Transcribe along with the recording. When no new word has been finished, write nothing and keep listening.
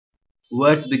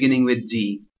Words beginning with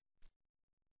G.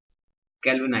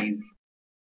 Galvanize.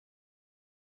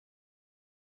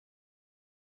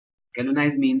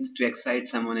 Galvanize means to excite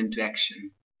someone into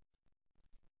action.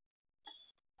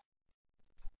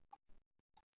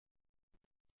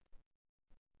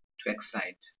 To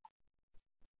excite.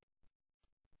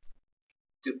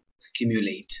 To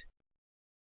stimulate.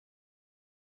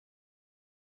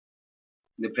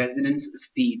 The president's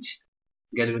speech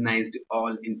galvanized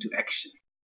all into action.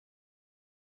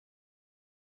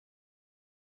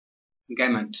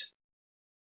 Gamut.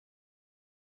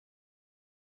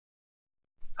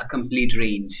 A complete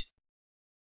range.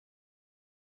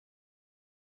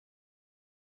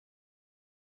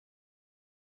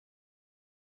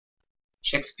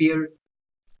 Shakespeare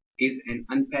is an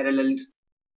unparalleled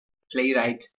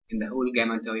playwright in the whole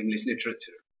gamut of English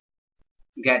literature.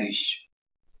 Garish.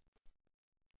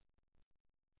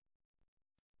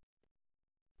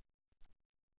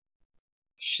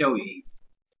 Showy.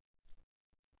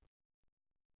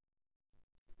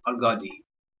 Or gaudy.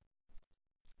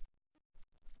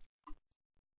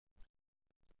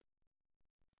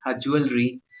 Her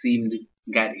jewelry seemed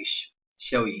garish,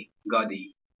 showy,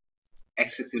 gaudy,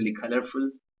 excessively colorful,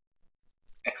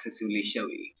 excessively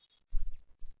showy,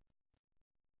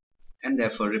 and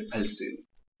therefore repulsive.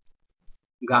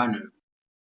 Garner.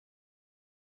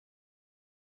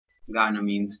 Garner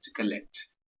means to collect,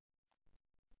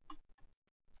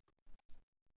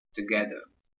 to gather,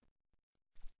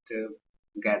 to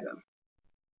gather.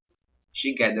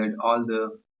 She gathered all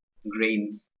the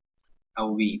grains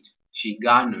of wheat. She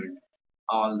garnered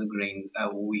all the grains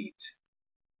of wheat.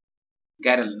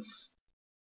 Garrulous.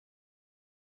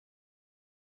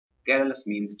 Garrulous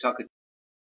means talkative.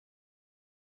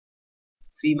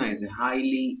 Seema is a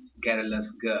highly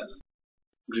garrulous girl,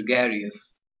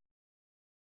 gregarious,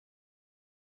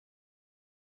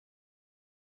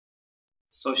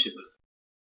 sociable.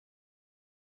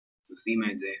 So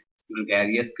Seema is a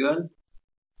gregarious girl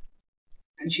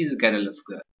and she's a garrulous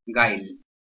girl. Guile.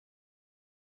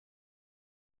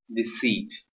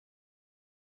 Deceit.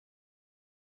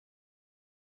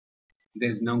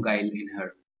 There's no guile in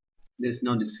her. There's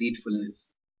no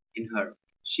deceitfulness in her.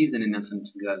 She's an innocent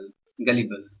girl.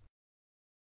 Gullible.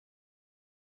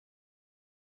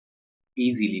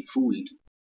 Easily fooled.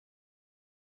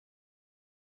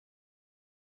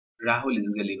 Rahul is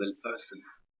a gullible person.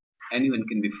 Anyone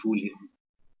can befool him.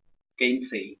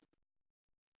 Gainsay.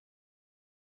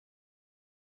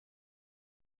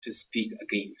 To speak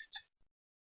against.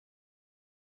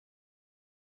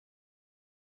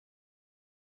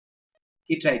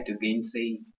 He tried to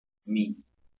gainsay me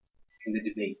in the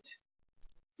debate,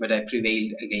 but I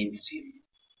prevailed against him.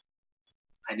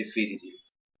 I defeated him.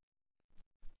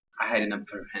 I had an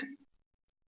upper hand.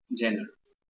 Genre.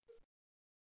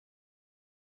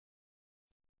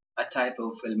 A type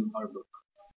of film or book.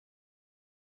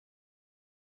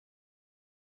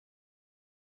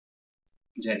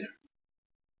 Genre.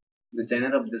 The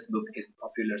genre of this book is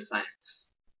popular science.